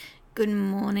good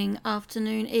morning,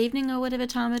 afternoon, evening, or whatever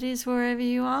time it is wherever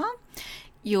you are.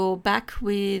 You're back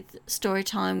with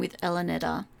Storytime with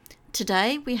Elenetta.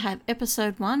 Today we have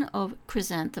episode 1 of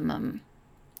Chrysanthemum.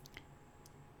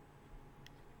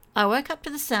 I woke up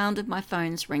to the sound of my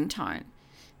phone's ringtone.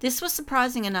 This was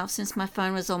surprising enough since my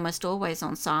phone was almost always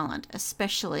on silent,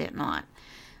 especially at night.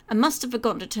 I must have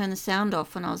forgotten to turn the sound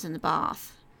off when I was in the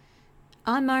bath.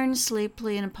 I moaned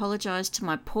sleepily and apologised to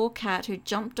my poor cat who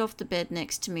jumped off the bed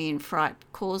next to me in fright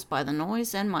caused by the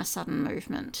noise and my sudden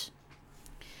movement.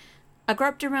 I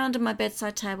groped around on my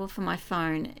bedside table for my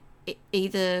phone,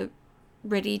 either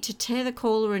ready to tear the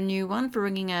call or a new one for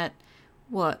ringing at,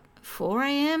 4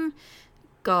 a.m?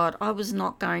 God, I was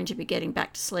not going to be getting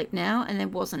back to sleep now, and there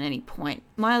wasn't any point.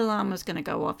 My alarm was going to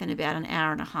go off in about an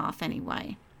hour and a half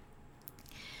anyway.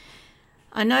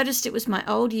 I noticed it was my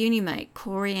old uni mate,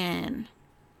 Corey Ann.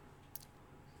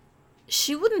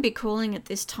 She wouldn't be calling at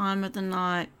this time of the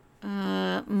night,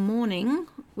 morning,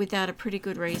 without a pretty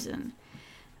good reason.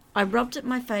 I rubbed at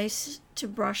my face to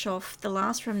brush off the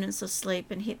last remnants of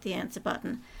sleep and hit the answer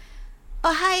button.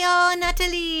 "Ohayo,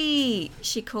 Natalie!"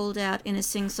 she called out in a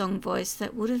sing-song voice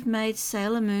that would have made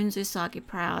Sailor Moon's Usagi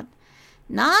proud.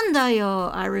 "Nandayo!"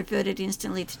 I reverted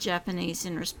instantly to Japanese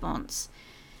in response.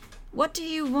 "What do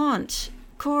you want?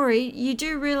 Corey, you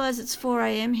do realize it's 4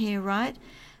 a.m. here, right?"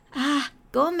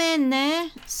 "Gomen ne."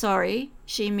 "Sorry,"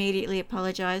 she immediately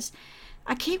apologized.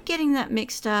 "I keep getting that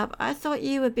mixed up. I thought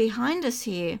you were behind us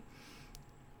here."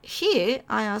 "Here?"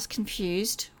 I asked,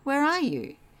 confused. "Where are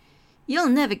you?" "You'll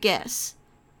never guess."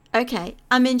 "Okay,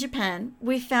 I'm in Japan.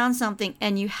 We found something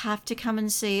and you have to come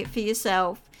and see it for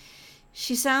yourself."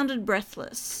 She sounded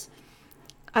breathless.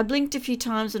 I blinked a few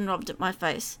times and rubbed at my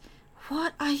face.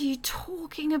 "What are you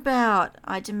talking about?"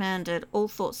 I demanded, all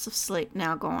thoughts of sleep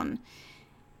now gone.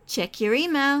 "Check your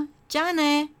email.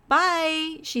 Jane,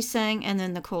 bye," she sang, and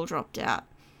then the call dropped out.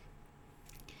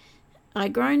 I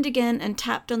groaned again and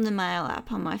tapped on the mail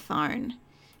app on my phone.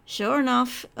 Sure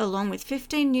enough, along with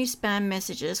 15 new spam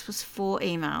messages was 4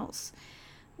 emails.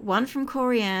 One from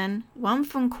Corey Ann, one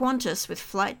from Qantas with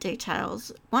flight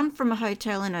details, one from a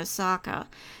hotel in Osaka,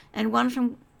 and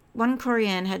one Corey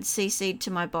Ann had CC'd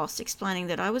to my boss explaining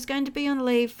that I was going to be on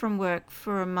leave from work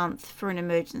for a month for an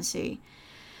emergency.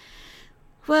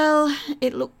 Well,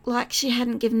 it looked like she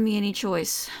hadn't given me any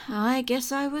choice. I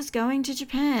guess I was going to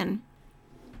Japan.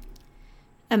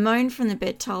 A moan from the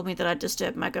bed told me that I'd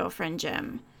disturbed my girlfriend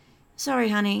Jem. "Sorry,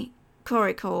 honey.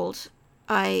 Corey called.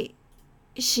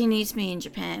 She needs me in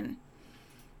Japan."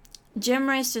 Jem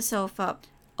raised herself up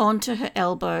onto her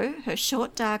elbow, her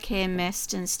short dark hair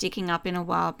messed and sticking up in a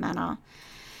wild manner.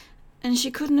 "And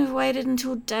she couldn't have waited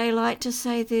until daylight to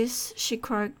say this," she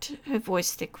croaked, her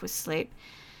voice thick with sleep.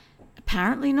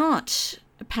 "Apparently not.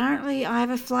 Apparently I have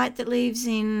a flight that leaves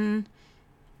in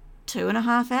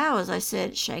 2.5 hours, I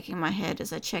said, shaking my head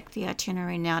as I checked the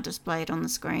itinerary now displayed on the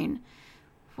screen.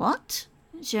 "What?"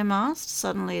 Jem asked,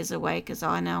 suddenly as awake as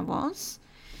I now was.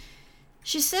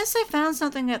 "She says they found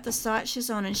something at the site she's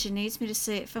on and she needs me to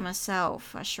see it for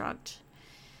myself," I shrugged.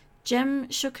 Jem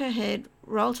shook her head,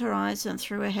 rolled her eyes and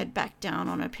threw her head back down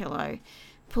on her pillow,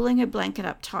 pulling her blanket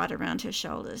up tight around her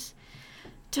shoulders.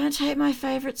 "Don't take my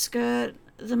favourite skirt.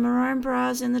 The maroon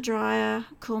bra's in the dryer.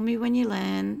 Call me when you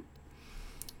land."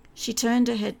 She turned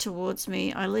her head towards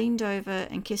me. I leaned over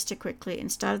and kissed her quickly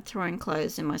and started throwing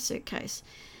clothes in my suitcase.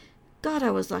 God, I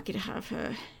was lucky to have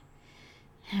her.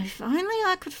 If only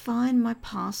I could find my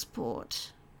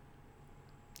passport.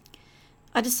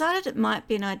 I decided it might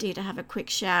be an idea to have a quick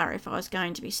shower if I was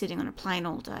going to be sitting on a plane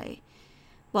all day.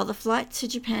 While the flight to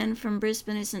Japan from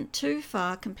Brisbane isn't too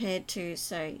far compared to,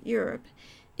 say, Europe,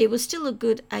 it was still a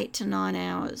good 8 to 9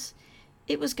 hours.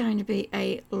 It was going to be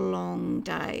a long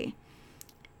day.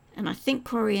 And I think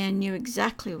Corey Ann knew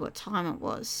exactly what time it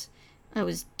was. I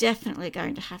was definitely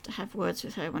going to have words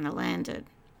with her when I landed.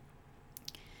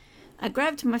 I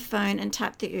grabbed my phone and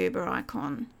tapped the Uber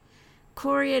icon.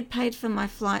 Corey had paid for my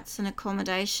flights and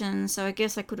accommodation, so I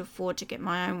guess I could afford to get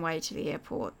my own way to the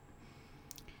airport.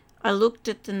 I looked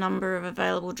at the number of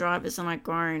available drivers and I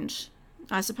groaned.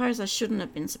 I suppose I shouldn't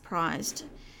have been surprised.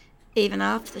 Even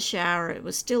after the shower, it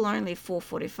was still only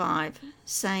 4:45.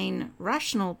 Sane,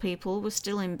 rational people were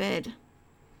still in bed.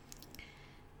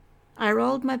 I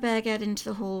rolled my bag out into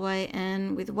the hallway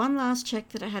and, with one last check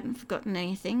that I hadn't forgotten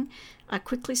anything, I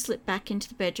quickly slipped back into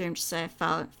the bedroom to say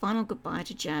a final goodbye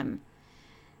to Jem.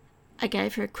 I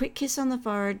gave her a quick kiss on the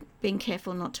forehead, being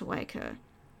careful not to wake her.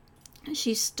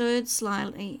 She stirred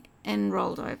slightly and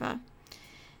rolled over.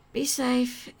 "Be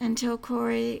safe, and tell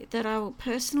Corey that I will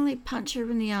personally punch her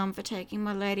in the arm for taking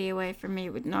my lady away from me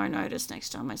with no notice next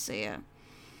time I see her."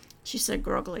 she said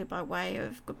groggily by way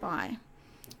of goodbye.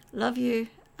 Love you,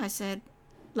 I said.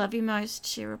 Love you most,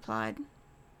 she replied.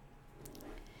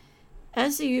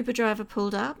 As the Uber driver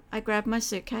pulled up, I grabbed my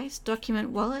suitcase, document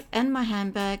wallet, and my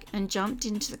handbag and jumped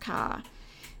into the car.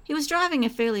 He was driving a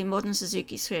fairly modern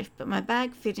Suzuki Swift, but my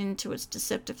bag fit into its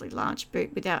deceptively large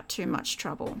boot without too much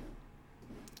trouble.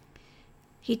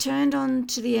 He turned on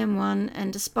to the M1,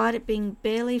 and despite it being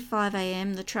barely 5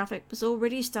 a.m, the traffic was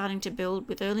already starting to build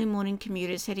with early morning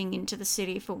commuters heading into the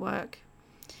city for work.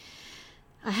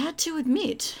 I had to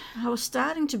admit, I was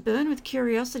starting to burn with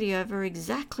curiosity over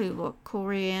exactly what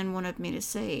Corianne wanted me to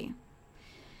see.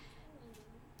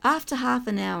 After half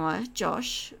an hour,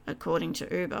 Josh, according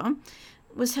to Uber,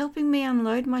 was helping me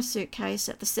unload my suitcase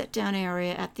at the set-down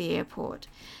area at the airport,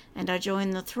 and I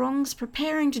joined the throngs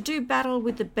preparing to do battle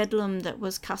with the bedlam that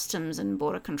was customs and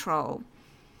border control.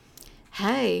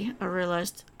 Hey, I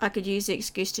realised I could use the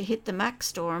excuse to hit the Mac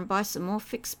store and buy some more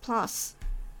Fix Plus.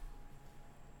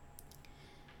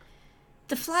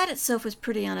 The flight itself was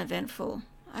pretty uneventful.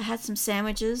 I had some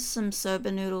sandwiches, some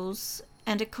soba noodles,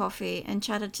 and a coffee, and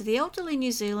chatted to the elderly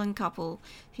New Zealand couple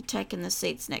who'd taken the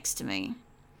seats next to me.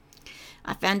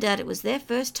 I found out it was their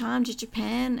first time to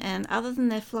Japan, and other than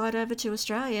their flight over to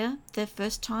Australia, their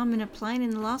first time in a plane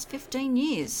in the last 15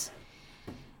 years.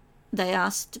 They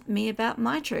asked me about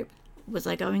my trip. Was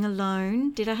I going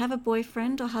alone? Did I have a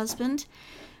boyfriend or husband?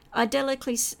 I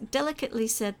delicately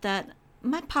said that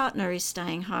my partner is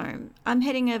staying home. I'm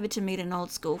heading over to meet an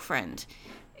old school friend.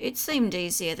 It seemed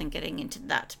easier than getting into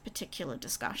that particular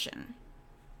discussion.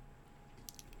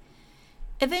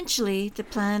 Eventually, the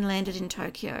plane landed in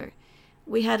Tokyo.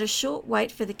 We had a short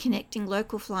wait for the connecting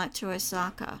local flight to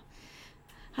Osaka.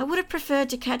 I would have preferred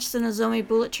to catch the Nozomi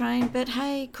bullet train, but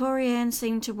hey, Corianne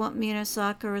seemed to want me in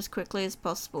Osaka as quickly as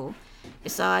possible.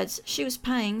 Besides, she was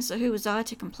paying, so who was I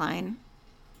to complain?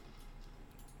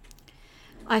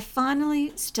 I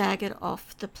finally staggered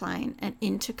off the plane and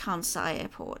into Kansai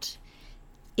Airport.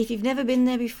 If you've never been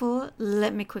there before,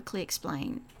 let me quickly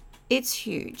explain. It's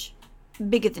huge.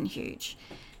 Bigger than huge.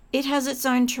 It has its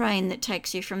own train that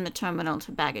takes you from the terminal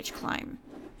to baggage claim.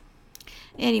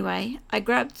 Anyway, I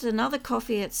grabbed another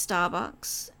coffee at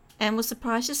Starbucks and was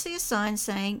surprised to see a sign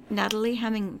saying Natalie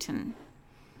Hamilton.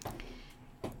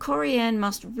 Corianne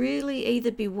must really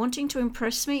either be wanting to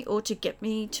impress me or to get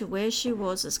me to where she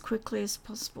was as quickly as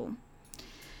possible.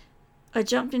 I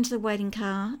jumped into the waiting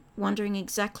car, wondering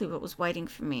exactly what was waiting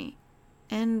for me,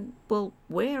 and, well,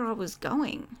 where I was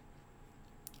going.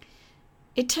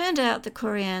 It turned out that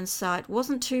Corianne's site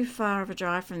wasn't too far of a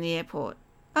drive from the airport,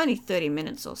 only 30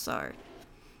 minutes or so.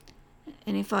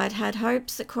 And if I'd had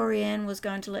hopes that Corianne was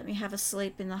going to let me have a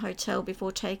sleep in the hotel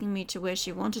before taking me to where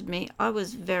she wanted me, I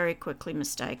was very quickly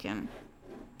mistaken.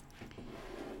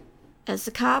 As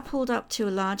the car pulled up to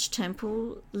a large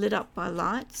temple lit up by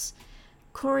lights,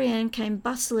 Corianne came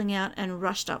bustling out and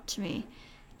rushed up to me.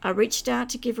 I reached out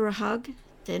to give her a hug,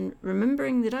 then,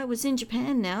 remembering that I was in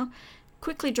Japan now,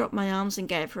 quickly dropped my arms and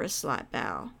gave her a slight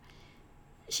bow.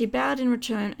 She bowed in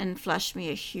return and flashed me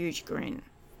a huge grin.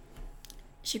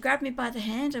 She grabbed me by the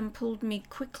hand and pulled me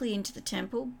quickly into the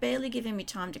temple, barely giving me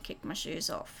time to kick my shoes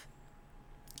off.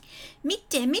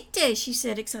 Mitte, she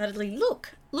said excitedly.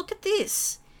 Look at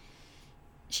this.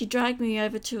 She dragged me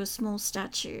over to a small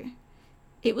statue.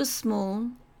 It was small,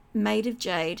 made of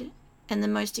jade, and the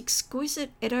most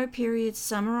exquisite Edo period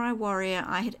samurai warrior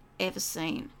I had ever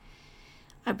seen.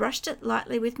 I brushed it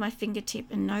lightly with my fingertip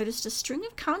and noticed a string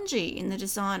of kanji in the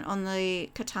design on the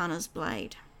katana's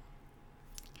blade.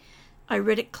 I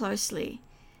read it closely.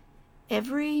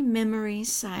 Every memory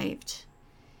saved.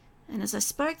 And as I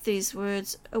spoke these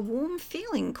words, a warm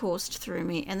feeling coursed through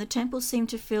me, and the temple seemed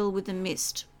to fill with a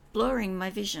mist, blurring my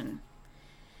vision.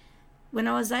 When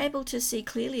I was able to see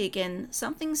clearly again,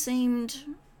 something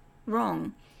seemed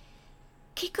wrong.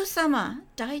 Kiku-sama,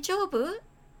 daijoubu?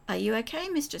 Are you okay,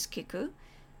 Mistress Kiku?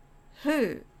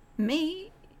 Who?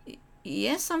 Me?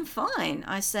 Yes, I'm fine,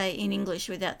 I say in English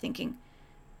without thinking.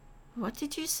 What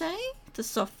did you say? The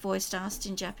soft voice asked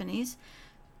in Japanese.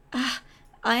 I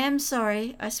am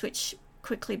sorry, I switched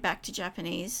quickly back to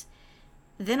Japanese.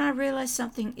 Then I realized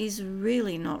something is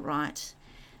really not right.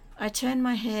 I turn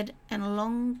my head and a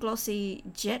long, glossy,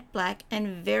 jet black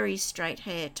and very straight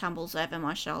hair tumbles over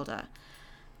my shoulder.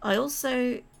 I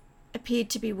also appeared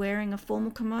to be wearing a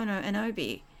formal kimono and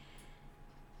obi.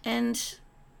 And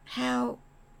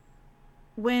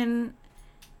when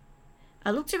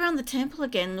I looked around the temple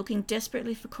again, looking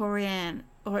desperately for Corianne,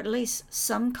 or at least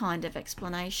some kind of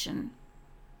explanation.